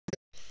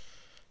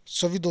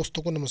सभी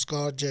दोस्तों को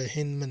नमस्कार, जय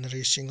हिंद। मैं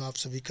नरेश सिंह आप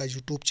सभी का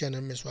यूट्यूब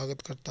चैनल में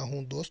स्वागत करता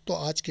हूं। दोस्तों,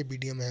 आज के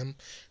वीडियो में हम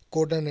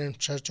कोडन एंड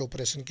सर्च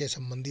ऑपरेशन के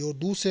संबंधी और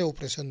दूसरे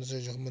ऑपरेशन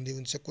से जो संबंधी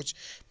उनसे कुछ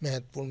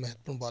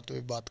महत्वपूर्ण बातों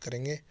पे बात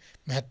करेंगे,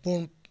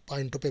 महत्वपूर्ण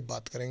पॉइंटों पे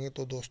बात करेंगे।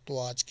 तो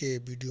दोस्तों, आज के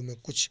वीडियो में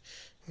कुछ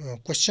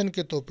क्वेश्चन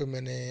के तौर पे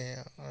मैंने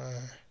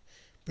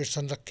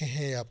प्रश्न रखे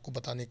हैं, आपको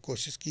बताने की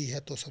कोशिश की है।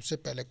 तो सबसे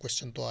पहले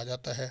क्वेश्चन तो आ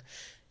जाता है,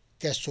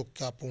 कैशो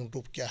का पूर्ण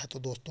रूप क्या है? तो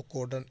दोस्तों,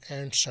 कोडन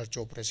एंड सर्च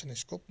ऑपरेशन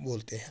इसको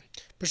बोलते हैं।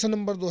 प्रश्न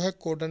नंबर 2 है,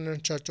 कोडन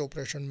एंड सर्च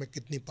ऑपरेशन में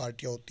कितनी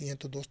पार्टियां होती हैं?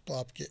 तो दोस्तों,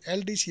 आपके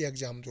LDCE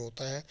एग्जाम जो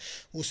होता है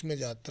उसमें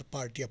ज़्यादातर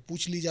पार्टियां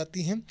पूछ ली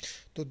जाती हैं।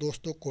 तो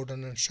दोस्तों,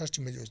 कोडन एंड सर्च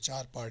में जो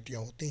 4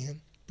 पार्टियां होती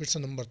हैं।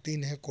 प्रश्न नंबर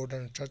 3 है, कोडन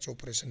एंड सर्च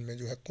ऑपरेशन में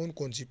जो है कौन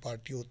कौन सी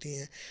पार्टी होती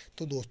हैं?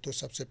 तो दोस्तों,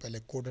 सबसे पहले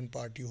कोडन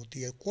पार्टी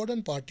होती है।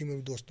 कोडन पार्टी में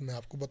भी दोस्तों मैं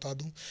आपको बता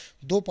दूं,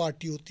 2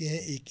 पार्टी होती हैं,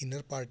 एक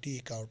इनर पार्टी,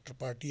 एक आउटर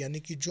पार्टी। यानी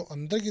कि जो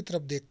अंदर की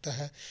तरफ देखता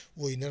है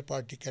वो इनर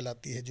पार्टी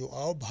कहलाती है, जो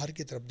बाहर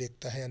की तरफ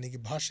देखता है यानी कि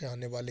बाहर से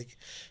आने वाले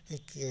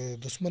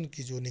दुश्मन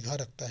की जो निगाह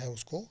रखता है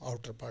उसको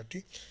आउटर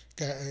पार्टी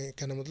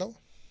कहना मतलब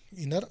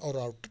इनर और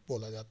आउटर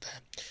बोला जाता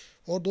है।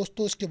 और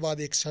दोस्तों, इसके बाद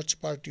एक सर्च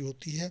पार्टी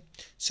होती है।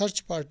 सर्च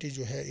पार्टी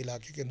जो है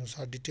इलाके के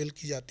अनुसार डिटेल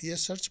की जाती है।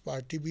 सर्च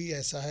पार्टी भी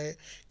ऐसा है,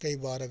 कई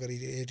बार अगर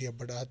एरिया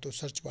बड़ा है तो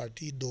सर्च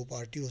पार्टी 2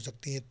 पार्टी हो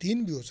सकती हैं,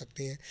 3 भी हो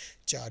सकती हैं,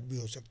 4 भी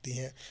हो सकती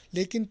हैं।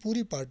 लेकिन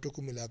पूरी पार्टियों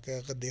को मिलाकर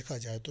अगर देखा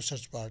जाए तो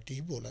सर्च पार्टी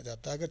ही बोला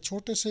जाता है। अगर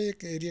छोटे से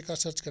एक एरिया का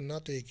सर्च करना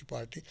तो एक ही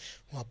पार्टी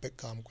वहाँ पे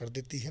काम कर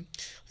देती है।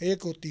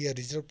 एक होती है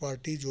रिजर्व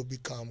पार्टी, जो भी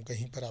काम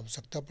कहीं पर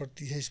आवश्यकता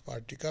पड़ती है इस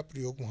पार्टी का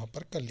प्रयोग वहाँ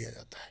पर कर लिया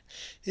जाता है।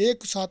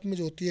 एक साथ में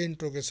जो होती है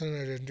इंट्रोगेशन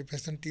आइडेंटिफिकेशन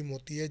टीम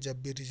होती है।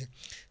 जब भी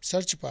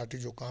सर्च पार्टी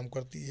जो काम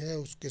करती है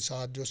उसके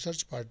साथ जो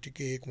सर्च पार्टी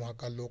के एक वहाँ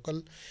का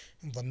लोकल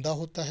बंदा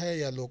होता है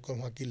या लोग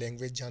वहाँ की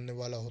लैंग्वेज जानने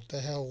वाला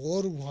होता है,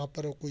 और वहाँ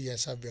पर कोई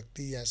ऐसा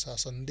व्यक्ति, ऐसा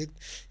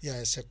संदिग्ध या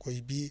ऐसा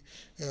कोई भी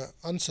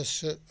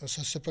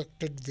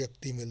अनसस्पेक्टेड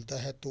व्यक्ति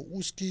मिलता है तो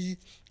उसकी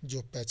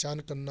जो पहचान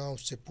करना,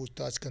 उससे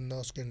पूछताछ करना,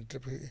 उसके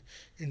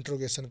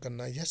इंट्रोगेशन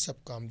करना, यह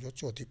सब काम जो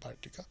चौथी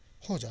पार्टी का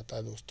हो जाता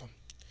है। दोस्तों,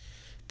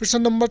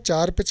 प्रश्न नंबर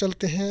 4 पे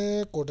चलते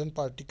हैं, कोडन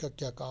पार्टी का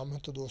क्या काम है?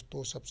 तो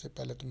दोस्तों, सबसे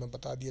पहले तो मैं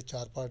बता दिया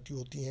 4 पार्टी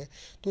होती हैं।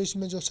 तो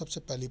इसमें जो सबसे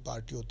पहली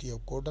पार्टी होती है वो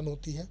कोडन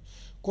होती है।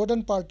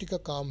 कोडन पार्टी का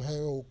काम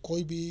है वो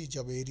कोई भी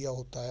जब एरिया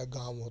होता है,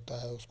 गांव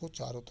होता है, उसको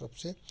चारों तरफ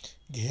से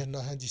घेरना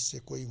है, जिससे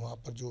कोई वहाँ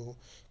पर जो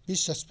भी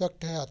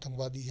सस्पेक्ट है,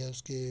 आतंकवादी है,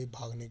 उसके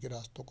भागने के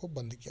रास्तों को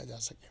बंद किया जा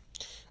सके।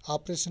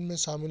 ऑपरेशन में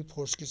शामिल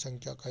फोर्स की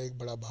संख्या का एक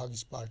बड़ा भाग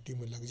इस पार्टी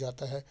में लग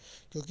जाता है,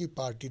 क्योंकि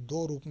पार्टी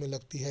 2 रूप में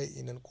लगती है,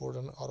 इनर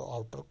कोडन और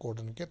आउटर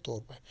कोडन के तौर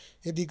पर।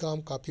 यदि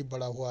काम काफ़ी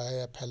बड़ा हुआ है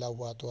या फैला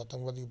हुआ है तो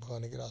आतंकवादी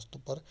भगाने के रास्तों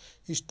पर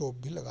स्टॉप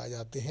भी लगाए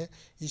जाते हैं।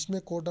 इसमें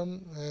कोडन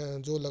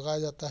जो लगाया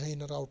जाता है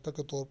इनर आउटर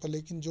के तौर पर,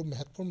 लेकिन जो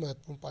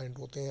महत्वपूर्ण पॉइंट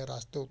होते हैं,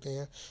 रास्ते होते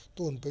हैं,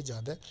 तो उन पर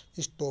ज़्यादा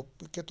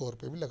स्टॉप के तौर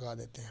पर भी लगा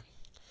देते हैं।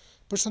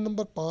 प्रश्न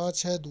नंबर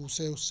 5 है,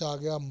 दूसरे उससे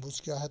आगे अम्बुश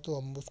क्या है? तो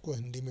अम्बुश को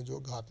हिंदी में जो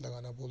घात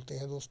लगाना बोलते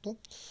हैं दोस्तों।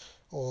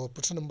 और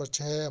प्रश्न नंबर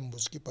 6 है,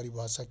 अम्बुश की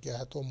परिभाषा क्या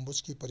है? तो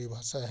अम्बुश की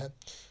परिभाषा है,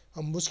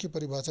 अम्बुश की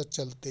परिभाषा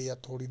चलते या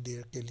थोड़ी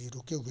देर के लिए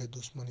रुके हुए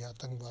दुश्मन या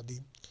आतंकवादी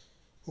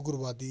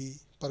उग्रवादी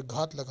पर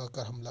घात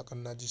लगाकर हमला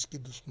करना, जिसकी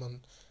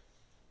दुश्मन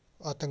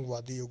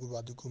आतंकवादी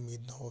उग्रवादी को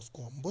उम्मीद न हो,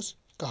 उसको अम्बुश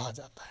कहा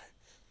जाता है।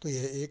 तो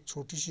यह एक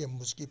छोटी सी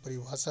अम्बुश की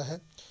परिभाषा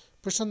है।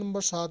 प्रश्न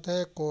नंबर 7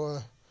 है,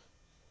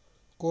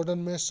 कोडन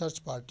में सर्च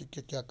पार्टी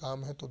के क्या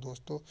काम है? तो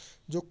दोस्तों,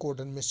 जो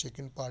कोडन में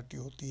सेकंड पार्टी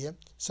होती है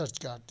सर्च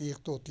की पार्टी, एक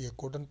तो होती है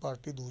कोडन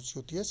पार्टी, दूसरी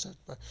होती है सर्च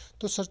पार्टी।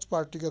 तो सर्च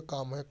पार्टी का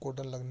काम है,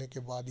 कोडन लगने के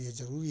बाद यह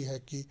जरूरी है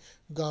कि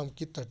गांव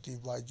की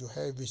तरतीब वाइज जो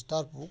है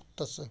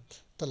विस्तारपूर्वक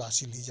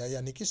तलाशी ली जाए,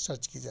 यानी कि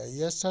सर्च की जाए।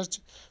 यह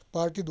सर्च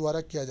पार्टी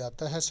द्वारा किया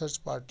जाता है। सर्च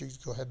पार्टी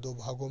जो है 2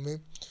 भागों में,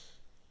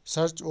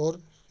 सर्च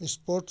और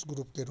स्पोर्ट्स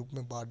ग्रुप के रूप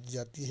में बांट दी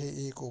जाती है।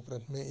 एक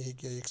ऑपरेशन में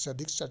एक या एक से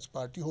अधिक सर्च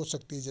पार्टी हो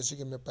सकती है। जैसे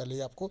कि मैं पहले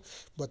ही आपको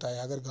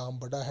बताया, अगर गांव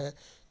बड़ा है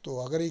तो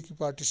अगर एक ही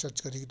पार्टी सर्च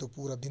करेगी तो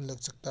पूरा दिन लग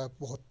सकता है,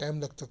 बहुत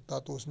टाइम लग सकता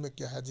है। तो उसमें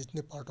क्या है,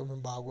 जितने पार्टों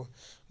में भाग,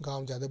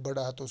 गांव ज़्यादा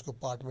बड़ा है तो उसको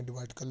पार्ट में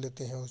डिवाइड कर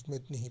लेते हैं, उसमें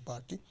इतनी ही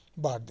पार्टी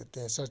बांट देते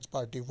हैं। Search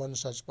party 1,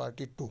 search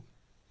party 2।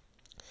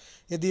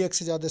 यदि एक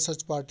से ज़्यादा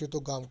सर्च पार्टी तो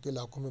गांव के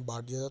इलाकों में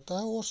बांट दिया जाता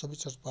है, और सभी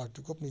सर्च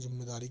पार्टी को अपनी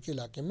जिम्मेदारी के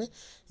इलाके में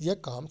यह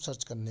काम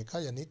सर्च करने का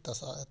यानी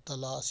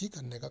तलाशी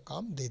करने का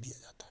काम दे दिया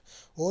जाता है,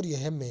 और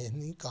यह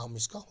मेन ही काम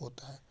इसका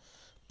होता है।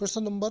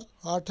 प्रश्न नंबर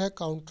 8 है,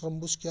 काउंटर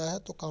अम्बुश क्या है?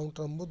 तो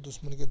काउंटर अम्बुश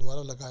दुश्मन के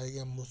द्वारा लगाए गए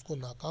अम्बुश को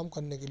नाकाम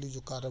करने के लिए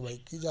जो कार्रवाई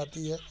की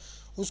जाती है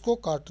उसको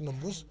काउंटर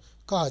अम्बुश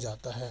कहा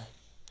जाता है।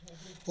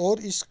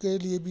 और इसके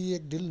लिए भी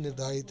एक ड्रिल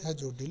निर्धारित है,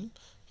 जो ड्रिल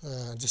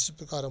जिस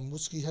प्रकार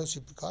अम्बुश की है उसी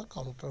प्रकार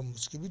काउंटर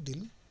अम्बुश की भी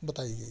ड्रिल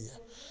बताई गई है।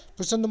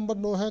 प्रश्न नंबर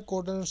 9 है,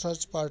 कोडन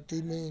सर्च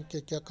पार्टी में के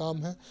क्या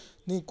काम है?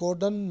 नहीं,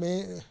 कोडन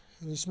में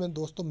इसमें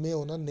दोस्तों में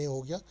होना ने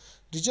हो गया।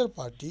 रिजर्व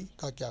पार्टी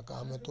का क्या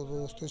काम है? तो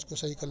दोस्तों, इसको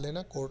सही कर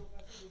लेना।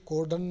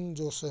 कोर्डन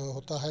जो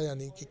होता है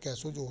यानी कि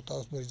कैसो जो होता है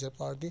उसमें रिजर्व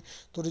पार्टी।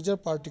 तो रिजर्व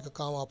पार्टी का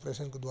काम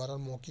ऑपरेशन के द्वारा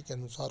मौके के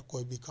अनुसार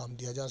कोई भी काम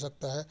दिया जा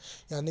सकता है,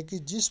 यानी कि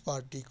जिस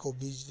पार्टी को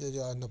भी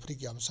नफरी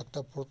की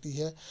आवश्यकता पड़ती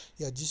है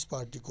या जिस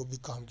पार्टी को भी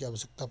काम की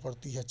आवश्यकता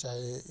पड़ती है,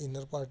 चाहे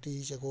इनर पार्टी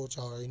को,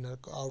 चाहे इनर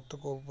आउटर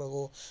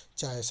को,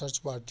 चाहे सर्च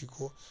पार्टी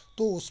को,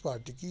 तो उस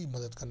पार्टी की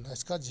मदद करना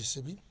इसका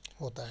जिससे भी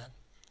होता है।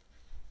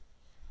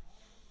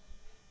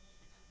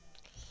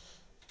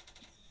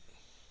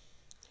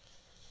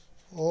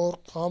 और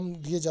काम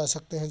दिए जा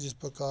सकते हैं जिस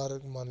प्रकार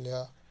मान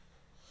लिया,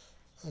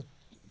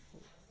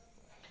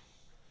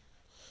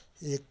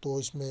 एक तो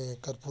इसमें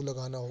कर्फ्यू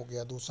लगाना हो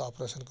गया, दूसरा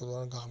ऑपरेशन के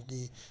दौरान काम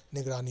की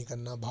निगरानी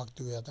करना,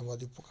 भागते हुए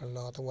आतंकवादी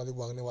पकड़ना, आतंकवादी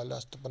भागने वाले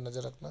रास्ते पर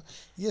नजर रखना,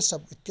 ये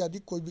सब इत्यादि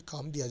कोई भी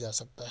काम दिया जा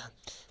सकता है।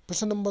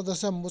 प्रश्न नंबर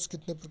 10 है, अम्बुश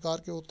कितने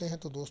प्रकार के होते हैं?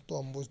 तो दोस्तों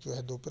अम्बुश जो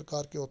है 2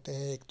 प्रकार के होते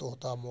हैं, एक तो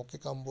होता है मौके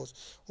का अम्बुश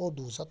और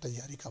दूसरा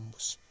तैयारी का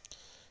अम्बुश।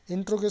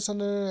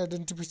 इंट्रोगेशन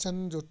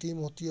आइडेंटिफिकेशन जो टीम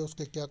होती है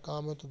उसके क्या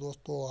काम है? तो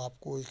दोस्तों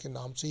आपको इसके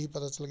नाम से ही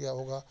पता चल गया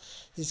होगा।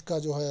 इसका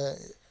जो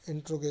है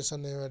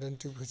इंट्रोगेशन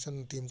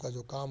आइडेंटिफिकेशन टीम का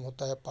जो काम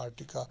होता है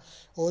पार्टी का,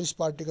 और इस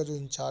पार्टी का जो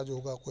इंचार्ज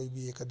होगा कोई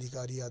भी एक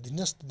अधिकारी या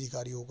अधीनस्थ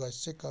अधिकारी होगा,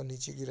 इससे का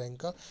नीचे की रैंक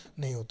का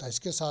नहीं होता।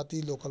 इसके साथ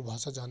ही लोकल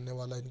भाषा जानने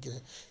वाला इनके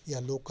या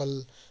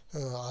लोकल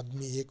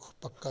आदमी एक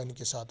पक्का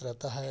इनके साथ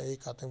रहता है।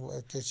 एक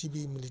आतंक किसी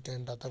भी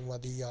मिलिटेंट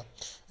आतंकवादी या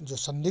जो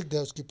संदिग्ध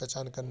है उसकी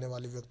पहचान करने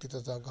वाले व्यक्ति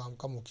तथा गांव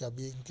का मुखिया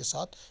भी इनके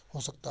साथ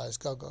हो सकता है।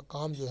 इसका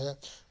काम जो है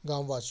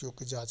गांव वासियों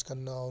की जांच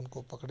करना,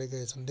 उनको पकड़े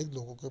गए संदिग्ध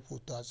लोगों के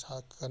पूछताछ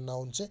करना,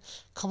 उनसे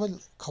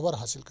खबर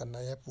हासिल करना,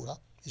 यह पूरा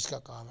इसका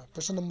काम है।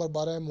 प्रश्न नंबर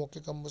 12 है, मौके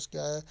का अम्बुश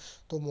क्या है?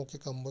 तो मौके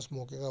का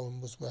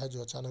अम्बुश वह है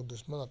जो अचानक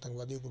दुश्मन,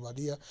 आतंकवादी,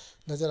 उग्रवादी या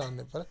नजर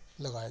आने पर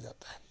लगाया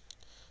जाता है।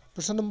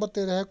 प्रश्न नंबर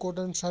 13 है,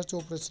 कोर्डन सर्च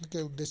ऑपरेशन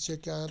के उद्देश्य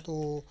क्या है?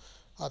 तो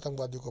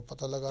आतंकवादियों को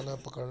पता लगाना,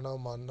 पकड़ना,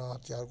 मारना,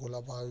 हथियार, गोला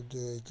बारूद,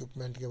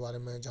 इक्विपमेंट के बारे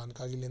में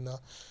जानकारी लेना,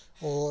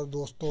 और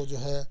दोस्तों जो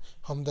है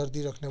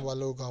हमदर्दी रखने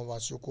वालों गाँव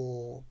वासियों को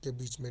के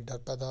बीच में डर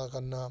पैदा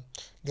करना,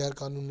 गैर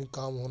कानूनी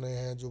काम होने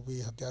हैं, जो भी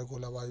हथियार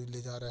गोला बारूद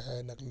ले जा रहा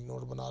है, नकली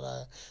नोट बना रहा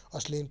है,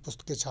 अश्लील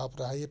पुस्तकें छाप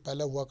रहा है, ये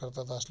पहले हुआ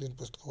करता था अश्लील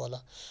पुस्तकों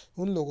वाला,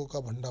 उन लोगों का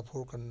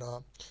भंडाफोड़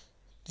करना,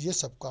 ये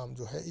सब काम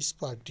जो है इस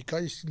पार्टी का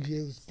इसलिए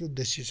उसके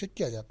उद्देश्य से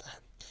किया जाता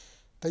है।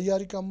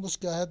 तैयारी का अम्बुश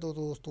क्या है? तो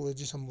दोस्तों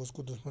जिस अम्बुश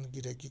को दुश्मन की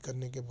रेकी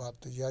करने के बाद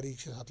तैयारी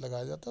के साथ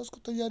लगाया जाता है उसको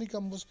तैयारी का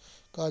अम्बुश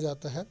कहा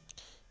जाता है।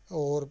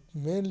 और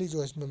मेनली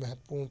जो इसमें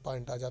महत्वपूर्ण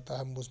पॉइंट आ जाता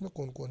है अम्बुश में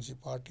कौन कौन सी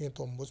पार्टी हैं,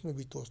 तो अम्बुश में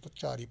भी दोस्तों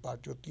 4 ही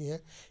पार्टी होती हैं।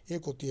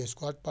 एक होती है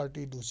स्क्वाड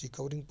पार्टी, दूसरी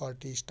कवरिंग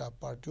पार्टी, स्टाफ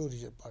पार्टी और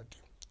रिजर्व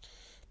पार्टी।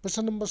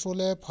 प्रश्न नंबर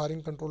 16 है,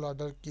 फायरिंग कंट्रोल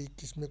आर्डर की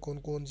किस्में कौन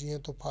कौन सी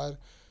हैं? तो फायर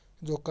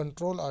जो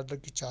कंट्रोल आर्डर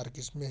की 4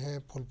 किस्में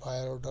हैं, full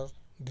fire order,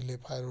 delay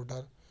fire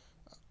order,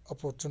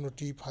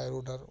 opportunity fire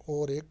order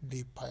और एक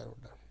डीप फायर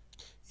ऑर्डर।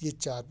 ये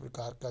 4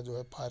 प्रकार का जो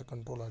है फायर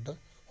कंट्रोल ऑर्डर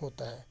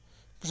होता है।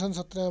 प्रश्न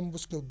 17,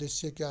 अम्बुश के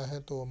उद्देश्य क्या है?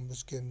 तो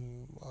अम्बुश के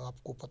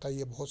आपको पता ही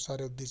है बहुत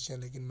सारे उद्देश्य हैं,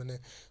 लेकिन मैंने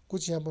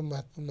कुछ यहाँ पर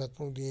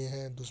महत्वपूर्ण दिए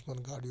हैं।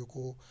 दुश्मन गाड़ियों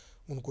को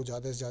उनको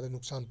ज़्यादा से ज़्यादा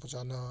नुकसान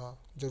पहुँचाना,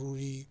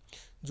 ज़रूरी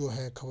जो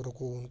है खबरों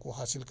को उनको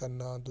हासिल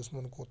करना,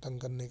 दुश्मन को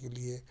तंग करने के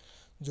लिए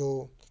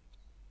जो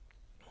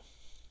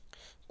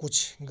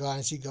कुछ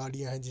ऐसी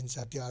गाड़ियाँ हैं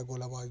जिनसे हथियार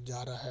गोला बारूद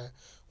जा रहा है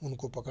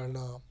उनको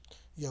पकड़ना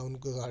या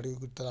उनको गाड़ियों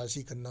की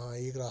तलाशी करना,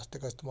 एक रास्ते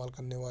का इस्तेमाल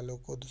करने वालों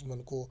को दुश्मन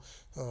को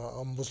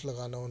अम्बुश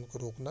लगाना, उनको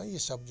रोकना, ये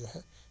सब जो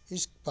है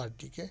इस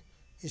पार्टी के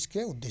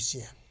इसके उद्देश्य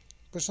हैं।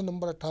 प्रश्न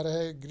नंबर 18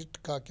 है, ग्रिट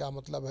का क्या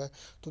मतलब है?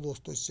 तो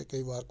दोस्तों इससे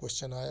कई बार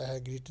क्वेश्चन आया है।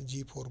 ग्रिट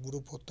G फॉर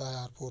ग्रुप होता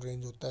है, R फॉर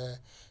रेंज होता है,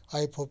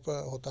 I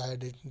फॉर होता है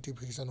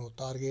आइडेंटिफिकेशन और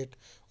टारगेट,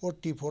 और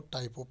T for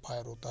type of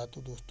fire होता है।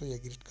 तो दोस्तों ये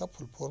ग्रिट का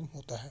फुल फॉर्म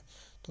होता है।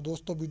 तो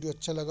दोस्तों वीडियो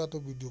अच्छा लगा तो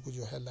वीडियो को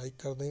जो है लाइक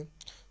कर दें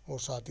और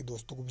साथ ही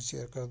दोस्तों को भी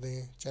शेयर कर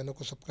दें। चैनल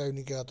को सब्सक्राइब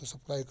नहीं किया तो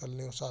सब्सक्राइब कर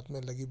लें और साथ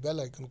में लगी बेल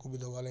आइकन को भी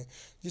दबा लें,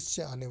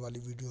 जिससे आने वाली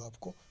वीडियो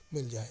आपको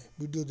मिल जाए।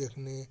 वीडियो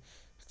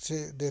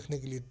देखने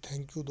के लिए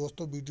थैंक यू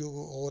दोस्तों। वीडियो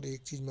को और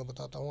एक चीज़ मैं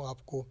बताता हूँ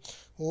आपको,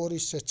 और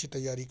इससे अच्छी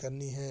तैयारी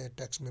करनी है,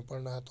 टैक्स में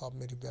पढ़ना है, तो आप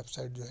मेरी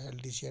वेबसाइट जो है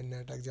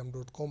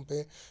LDCE.net.exam.com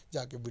पे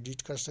जाके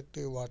विजिट कर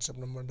सकते हो। व्हाट्सएप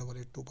नंबर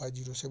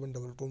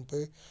 88250722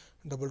 पे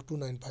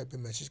 2295 पे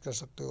मैसेज कर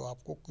सकते हो।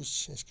 आपको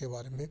कुछ इसके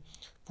बारे में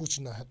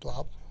पूछना है तो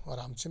आप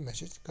आराम से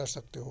मैसेज कर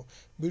सकते हो।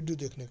 वीडियो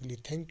देखने के लिए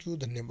थैंक यू,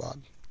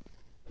 धन्यवाद।